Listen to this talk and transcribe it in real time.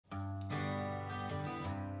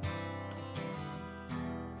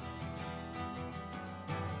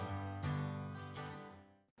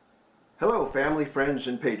Hello family, friends,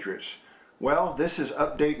 and patriots. Well, this is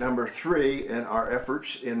update number 3 in our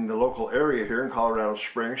efforts in the local area here in Colorado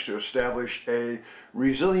Springs to establish a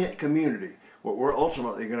resilient community, what we're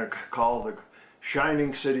ultimately going to call the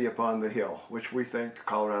shining city upon the hill, which we think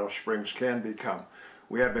Colorado Springs can become.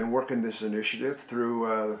 We have been working this initiative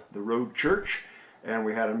through the Road Church, and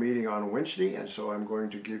we had a meeting on Wednesday, and so I'm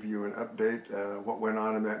going to give you an update what went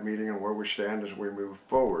on in that meeting and where we stand as we move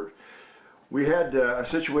forward. We had a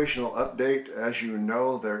situational update. As you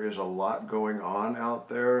know, there is a lot going on out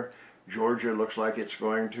there. Georgia looks like it's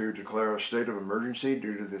going to declare a state of emergency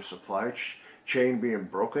due to the supply chain being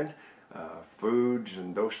broken. Foods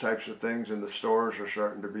and those types of things in the stores are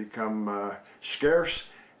starting to become scarce,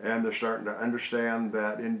 and they're starting to understand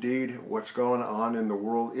that indeed what's going on in the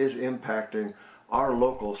world is impacting our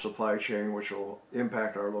local supply chain, which will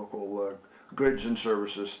impact our local goods and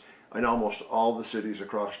services in almost all the cities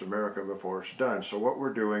across America before it's done. So what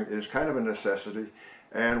we're doing is kind of a necessity,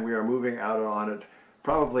 and we are moving out on it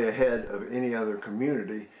probably ahead of any other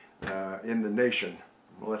community in the nation.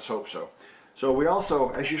 Well, let's hope so. So we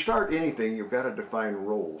also, as you start anything, you've got to define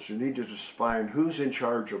roles. You need to define who's in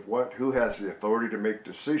charge of what, who has the authority to make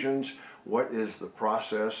decisions, what is the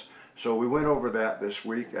process. So we went over that this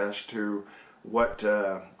week as to what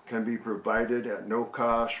can be provided at no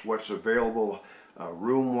cost, what's available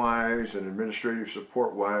room-wise and administrative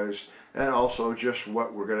support-wise, and also just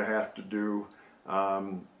what we're going to have to do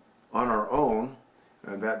on our own,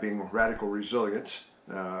 and that being Radical Resilience,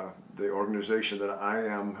 the organization that I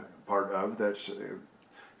am part of that's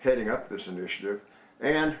heading up this initiative,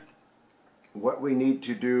 and what we need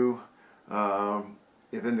to do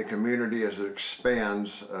within the community as it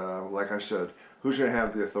expands. Like I said, who's going to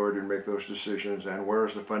have the authority to make those decisions, and where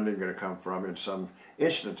is the funding going to come from in some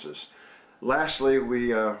instances. Lastly,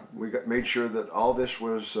 we made sure that all this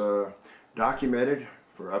was documented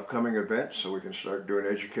for upcoming events, so we can start doing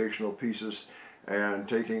educational pieces and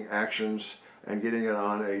taking actions and getting it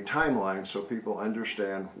on a timeline so people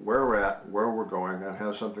understand where we're at, where we're going, and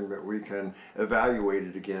have something that we can evaluate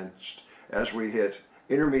it against as we hit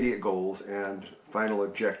intermediate goals and final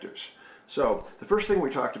objectives. So the first thing we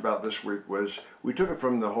talked about this week was we took it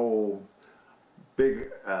from the whole big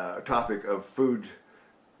topic of food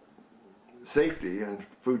safety and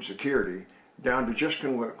food security down to just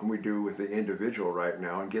what can we do with the individual right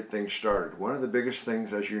now and get things started. One of the biggest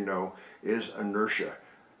things, as you know, is inertia.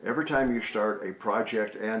 Every time you start a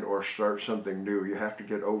project and or start something new, you have to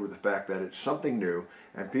get over the fact that it's something new,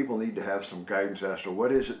 and people need to have some guidance as to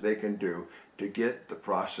what is it they can do to get the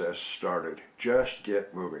process started. Just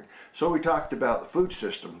get moving. So we talked about the food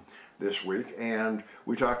system this week, and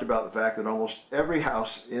we talked about the fact that almost every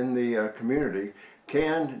house in the community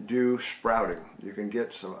can do sprouting. You can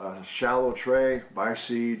get a shallow tray, buy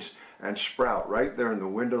seeds, and sprout right there in the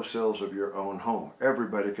windowsills of your own home.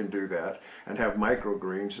 Everybody can do that and have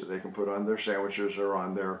microgreens that they can put on their sandwiches or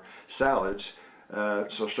on their salads.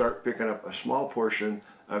 So start picking up a small portion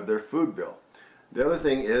of their food bill. The other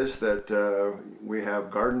thing is that we have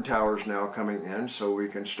garden towers now coming in, so we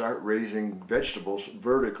can start raising vegetables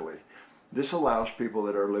vertically. This allows people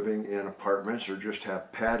that are living in apartments or just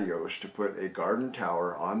have patios to put a garden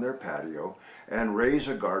tower on their patio and raise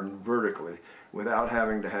a garden vertically without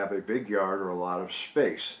having to have a big yard or a lot of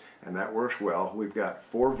space. And that works well. We've got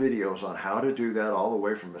 4 videos on how to do that, all the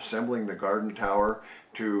way from assembling the garden tower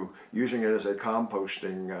to using it as a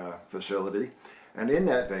composting facility. And in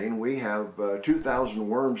that vein, we have 2,000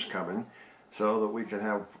 worms coming, so that we can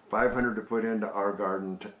have 500 to put into our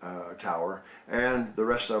garden tower, and the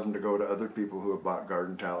rest of them to go to other people who have bought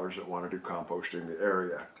garden towers that want to do composting in the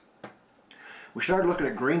area. We started looking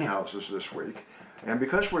at greenhouses this week, and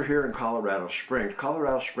because we're here in Colorado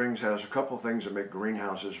Springs has a couple things that make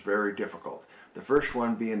greenhouses very difficult. The first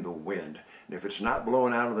one being the wind. And if it's not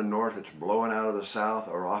blowing out of the north, it's blowing out of the south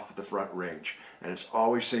or off at the Front Range. And it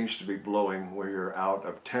always seems to be blowing where you're out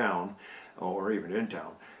of town or even in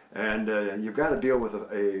town. And you've got to deal with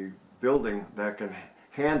a building that can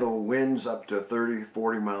handle winds up to 30,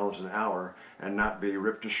 40 miles an hour and not be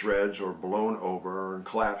ripped to shreds or blown over and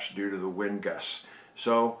collapsed due to the wind gusts.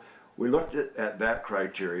 So we looked at that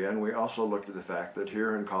criteria, and we also looked at the fact that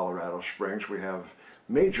here in Colorado Springs we have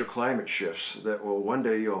major climate shifts that will one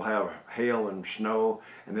day you'll have hail and snow,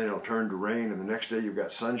 and then it'll turn to rain, and the next day you've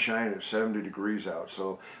got sunshine and it's 70 degrees out.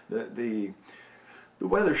 So the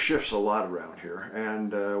weather shifts a lot around here,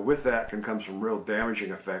 and with that can come some real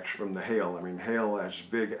damaging effects from the hail. I mean, hail as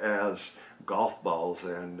big as golf balls,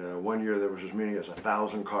 and one year there was as many as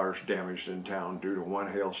 1,000 cars damaged in town due to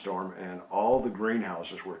one hailstorm, and all the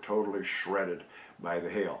greenhouses were totally shredded by the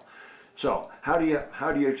hail. So how do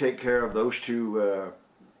you take care of those two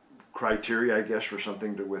criteria, I guess, for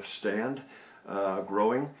something to withstand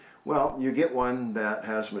growing? Well, you get one that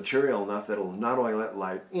has material enough that will not only let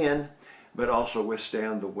light in, but also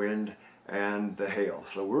withstand the wind and the hail.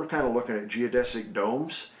 So we're kind of looking at geodesic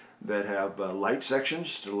domes that have light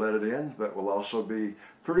sections to let it in, but will also be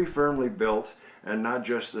pretty firmly built, and not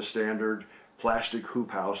just the standard plastic hoop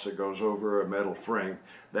house that goes over a metal frame.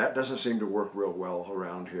 That doesn't seem to work real well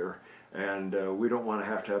around here, and we don't want to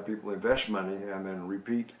have people invest money and then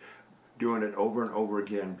repeat doing it over and over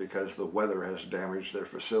again because the weather has damaged their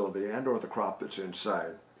facility and or the crop that's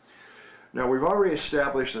inside. Now, we've already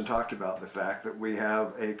established and talked about the fact that we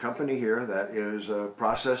have a company here that is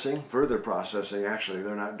further processing, actually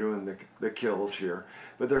they're not doing the kills here,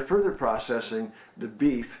 but they're further processing the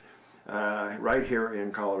beef right here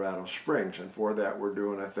in Colorado Springs. And for that we're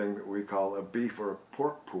doing a thing that we call a beef or a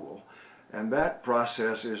pork pool. And that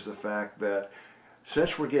process is the fact that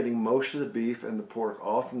since we're getting most of the beef and the pork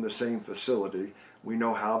all from the same facility, we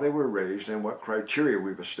know how they were raised and what criteria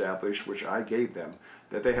we've established, which I gave them,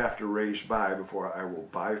 that they have to raise by before I will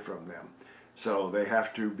buy from them. So they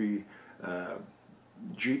have to be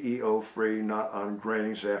GEO free, not on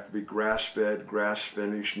grains. They have to be grass fed, grass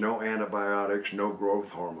finished, no antibiotics, no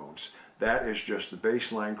growth hormones. That is just the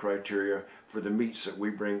baseline criteria for the meats that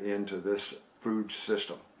we bring into this food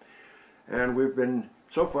system. And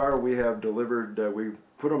so far we have delivered, we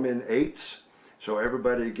put them in eighths, so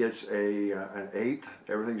everybody gets an eighth.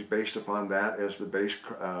 Everything's based upon that as the base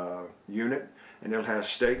unit, and it has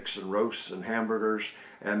steaks and roasts and hamburgers,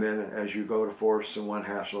 and then as you go to fourths and one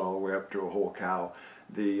halves all the way up to a whole cow,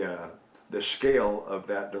 the scale of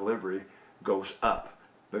that delivery goes up.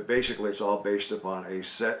 But basically it's all based upon a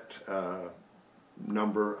set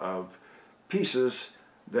number of pieces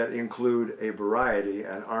that include a variety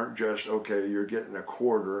and aren't just, okay, you're getting a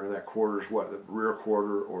quarter, and that quarter is what, the rear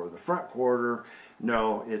quarter or the front quarter?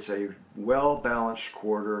 No, it's a well-balanced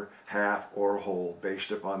quarter, half, or whole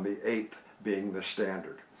based upon the eighth being the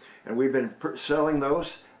standard. And we've been selling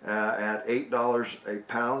those at $8 a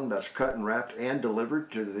pound. That's cut and wrapped and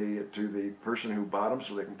delivered to the person who bought them,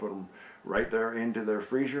 so they can put them right there into their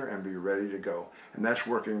freezer and be ready to go. And that's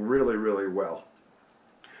working really, really well.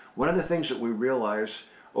 One of the things that we realize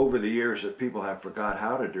over the years that people have forgot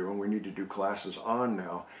how to do, and we need to do classes on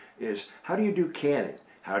now, is how do you do canning?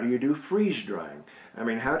 How do you do freeze drying? I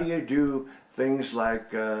mean, how do you do things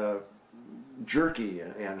like jerky,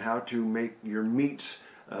 and how to make your meats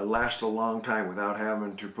last a long time without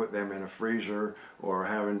having to put them in a freezer or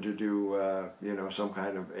having to do you know, some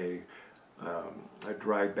kind of a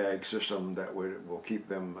dry bag system that will keep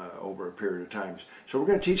them over a period of time. So we're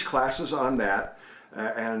going to teach classes on that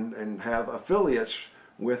and have affiliates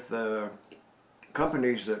with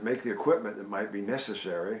companies that make the equipment that might be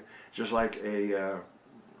necessary, just like a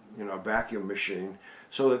you know, a vacuum machine,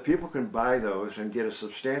 so that people can buy those and get a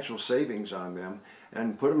substantial savings on them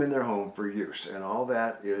and put them in their home for use. And all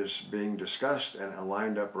that is being discussed and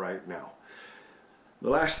lined up right now. The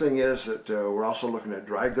last thing is that we're also looking at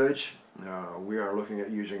dry goods. We are looking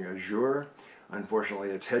at using Azure. Unfortunately,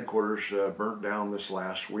 its headquarters burnt down this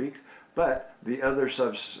last week, but the other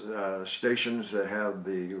substations that have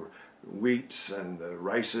the wheats and the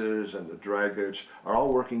rices and the dry goods are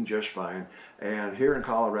all working just fine. And here in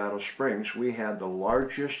Colorado Springs, we had the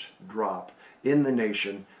largest drop in the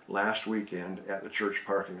nation last weekend at the church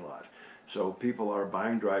parking lot. So people are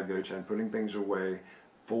buying dry goods and putting things away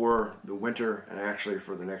for the winter, and actually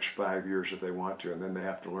for the next 5 years if they want to, and then they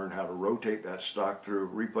have to learn how to rotate that stock through,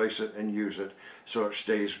 replace it, and use it so it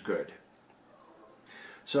stays good.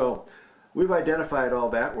 So we've identified all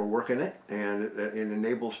that, we're working it, and it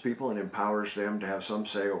enables people and empowers them to have some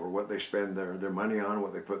say over what they spend their money on,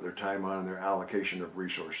 what they put their time on, and their allocation of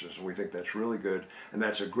resources. And we think that's really good, and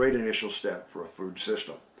that's a great initial step for a food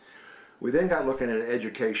system. We then got looking at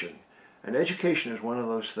education. And education is one of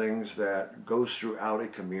those things that goes throughout a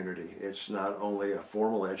community. It's not only a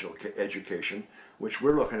formal education, which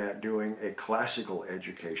we're looking at doing a classical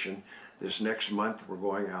education. This next month we're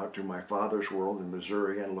going out to my father's world in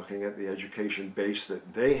Missouri and looking at the education base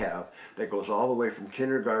that they have that goes all the way from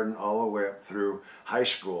kindergarten all the way up through high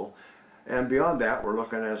school. And beyond that, we're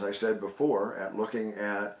looking, as I said before, at looking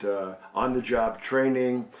at on-the-job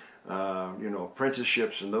training, you know,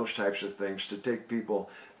 apprenticeships and those types of things to take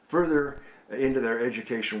people further into their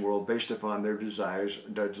education world based upon their desires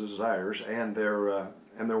and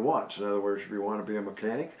their wants. In other words, if you want to be a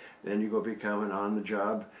mechanic, then you go become an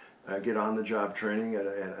on-the-job, get on-the-job training at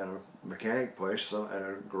a mechanic place, at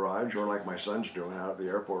a garage, or like my son's doing out at the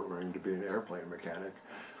airport, learning to be an airplane mechanic.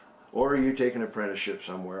 Or you take an apprenticeship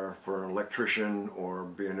somewhere for an electrician or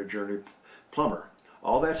being a journey plumber.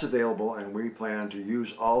 All that's available, and we plan to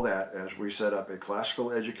use all that as we set up a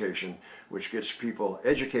classical education which gets people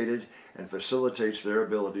educated and facilitates their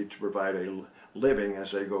ability to provide a living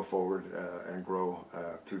as they go forward and grow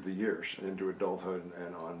through the years into adulthood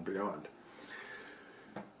and on beyond.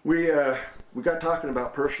 We got talking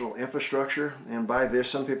about personal infrastructure, and by this,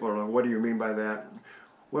 some people are like, what do you mean by that?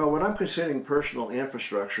 Well, what I'm considering personal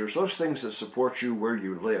infrastructure is those things that support you where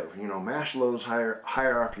you live. You know, Maslow's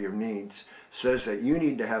hierarchy of needs says that you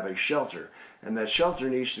need to have a shelter, and that shelter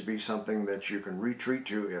needs to be something that you can retreat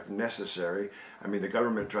to if necessary. I mean, the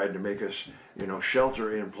government tried to make us, you know,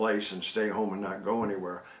 shelter in place and stay home and not go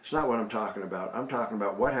anywhere. It's not what I'm talking about. I'm talking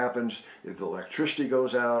about what happens if the electricity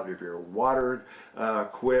goes out, if your water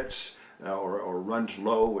quits or runs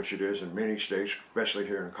low, which it is in many states, especially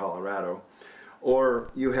here in Colorado, or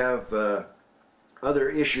you have other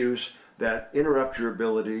issues that interrupt your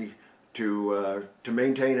ability to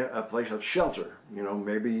maintain a place of shelter. You know,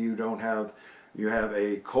 maybe you have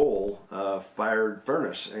a coal fired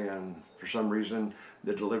furnace, and for some reason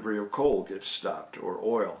the delivery of coal gets stopped, or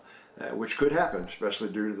oil, which could happen, especially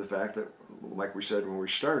due to the fact that, like we said when we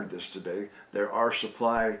started this today, there are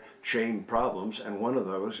supply chain problems, and one of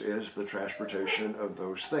those is the transportation of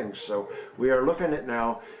those things. So we are looking at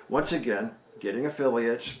now, once again, getting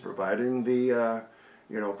affiliates, providing the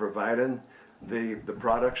the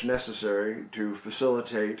products necessary to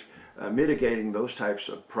facilitate mitigating those types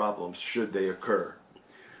of problems should they occur.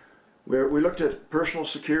 We looked at personal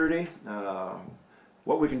security.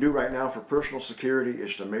 What we can do right now for personal security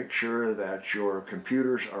is to make sure that your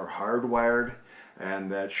computers are hardwired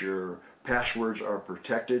and that your passwords are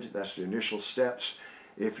protected. That's the initial steps.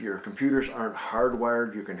 If your computers aren't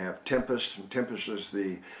hardwired, you can have Tempest, and Tempest is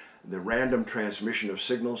the random transmission of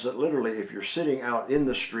signals that literally, if you're sitting out in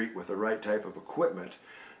the street with the right type of equipment,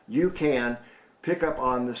 you can pick up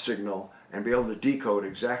on the signal and be able to decode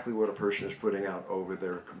exactly what a person is putting out over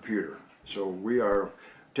their computer. So we are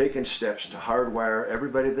taking steps to hardwire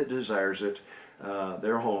everybody that desires it,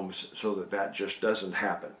 their homes, so that that just doesn't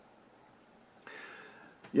happen.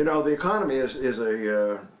 You know, the economy is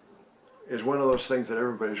one of those things that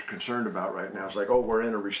everybody's concerned about right now. It's like, oh, we're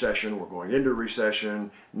in a recession, we're going into a recession.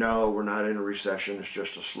 No, we're not in a recession, it's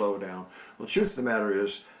just a slowdown. Well, the truth of the matter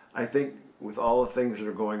is, I think with all the things that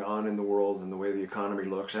are going on in the world and the way the economy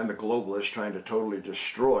looks, and the globalists trying to totally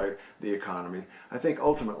destroy the economy, I think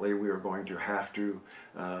ultimately we are going to have to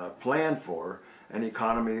plan for an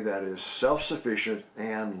economy that is self-sufficient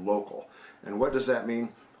and local. And what does that mean?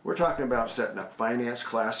 We're talking about setting up finance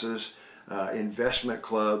classes, investment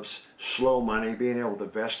clubs, slow money, being able to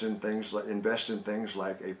invest in things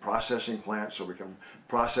like a processing plant so we can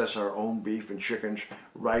process our own beef and chickens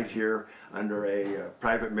right here under a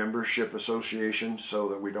private membership association, so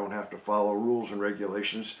that we don't have to follow rules and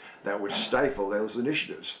regulations that would stifle those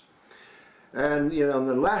initiatives. And you know, and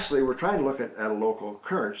then lastly, we're trying to look at a local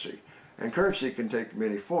currency. And currency can take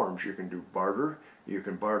many forms. You can do barter. You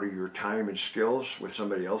can barter your time and skills with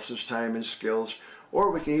somebody else's time and skills.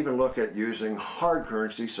 Or we can even look at using hard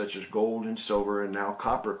currency such as gold and silver and now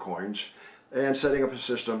copper coins, and setting up a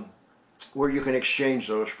system where you can exchange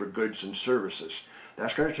those for goods and services.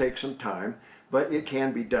 That's going to take some time, but it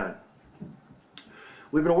can be done.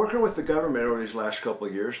 We've been working with the government over these last couple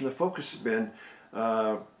of years, and the focus has been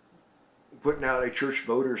putting out a church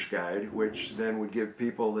voters guide, which then would give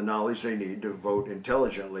people the knowledge they need to vote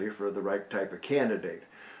intelligently for the right type of candidate.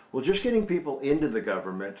 Well, just getting people into the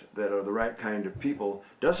government that are the right kind of people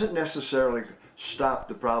doesn't necessarily stop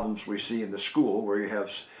the problems we see in the school, where you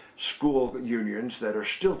have school unions that are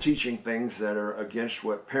still teaching things that are against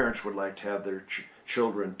what parents would like to have their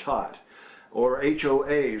children taught, or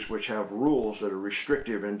HOAs, which have rules that are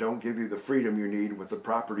restrictive and don't give you the freedom you need with the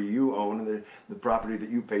property you own and the property that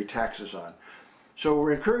you pay taxes on. So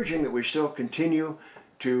we're encouraging that we still continue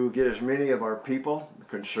to get as many of our people,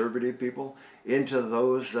 conservative people, into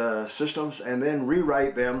those systems, and then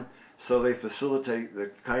rewrite them so they facilitate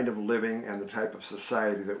the kind of living and the type of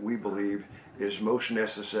society that we believe is most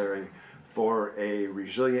necessary for a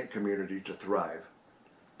resilient community to thrive.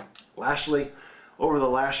 Lastly, over the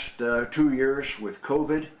last 2 years with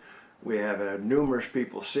COVID, we have had numerous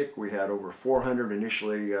people sick. We had over 400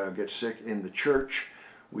 initially get sick in the church.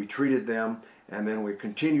 We treated them, and then we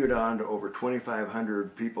continued on to over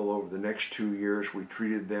 2,500 people over the next 2 years. We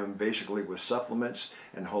treated them basically with supplements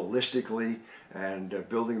and holistically, and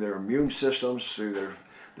building their immune systems through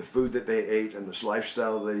the food that they ate and this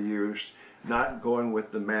lifestyle they used, not going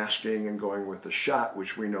with the masking and going with the shot,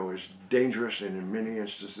 which we know is dangerous and in many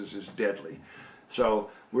instances is deadly. So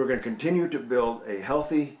we're going to continue to build a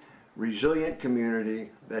healthy resilient community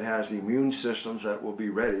that has immune systems that will be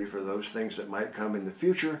ready for those things that might come in the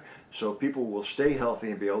future, so people will stay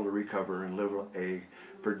healthy and be able to recover and live a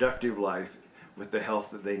productive life with the health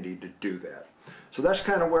that they need to do that. So that's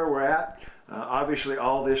kind of where we're at. Obviously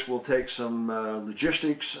all this will take some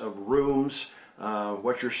logistics of rooms.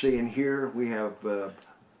 What you're seeing here, we have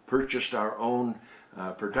purchased our own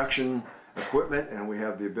production equipment, and we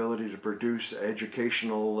have the ability to produce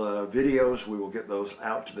educational videos. We will get those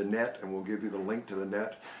out to the net, and we'll give you the link to the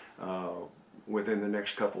net within the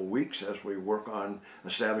next couple of weeks as we work on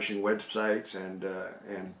establishing websites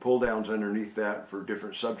and pull downs underneath that for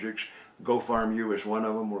different subjects. GoFarmU is one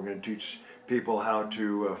of them. We're going to teach people how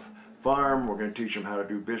to farm. We're going to teach them how to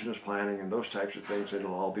do business planning and those types of things.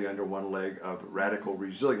 It'll all be under one leg of Radical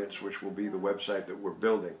Resilience, which will be the website that we're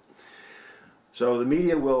building. So the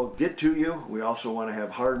media will get to you. We also want to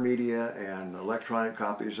have hard media and electronic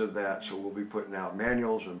copies of that, so we'll be putting out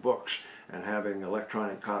manuals and books and having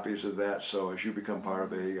electronic copies of that, so as you become part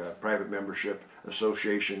of a private membership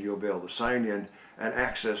association, you'll be able to sign in and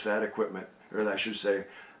access that equipment, or I should say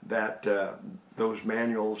that those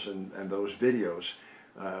manuals and those videos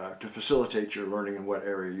to facilitate your learning in what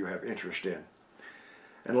area you have interest in.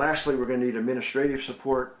 And lastly, we're going to need administrative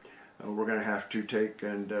support. We're going to have to take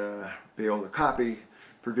and be able to copy,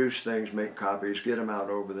 produce things, make copies, get them out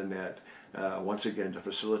over the net, once again to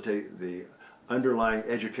facilitate the underlying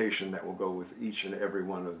education that will go with each and every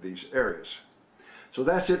one of these areas. So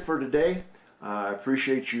that's it for today. I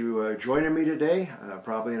appreciate you joining me today.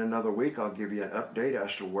 Probably in another week I'll give you an update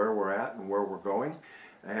as to where we're at and where we're going.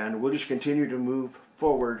 And we'll just continue to move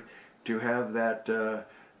forward to have that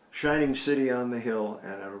shining city on the hill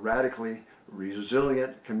and a radically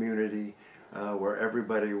resilient community where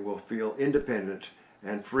everybody will feel independent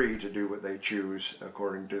and free to do what they choose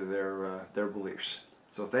according to their beliefs.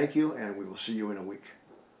 So thank you, and we will see you in a week.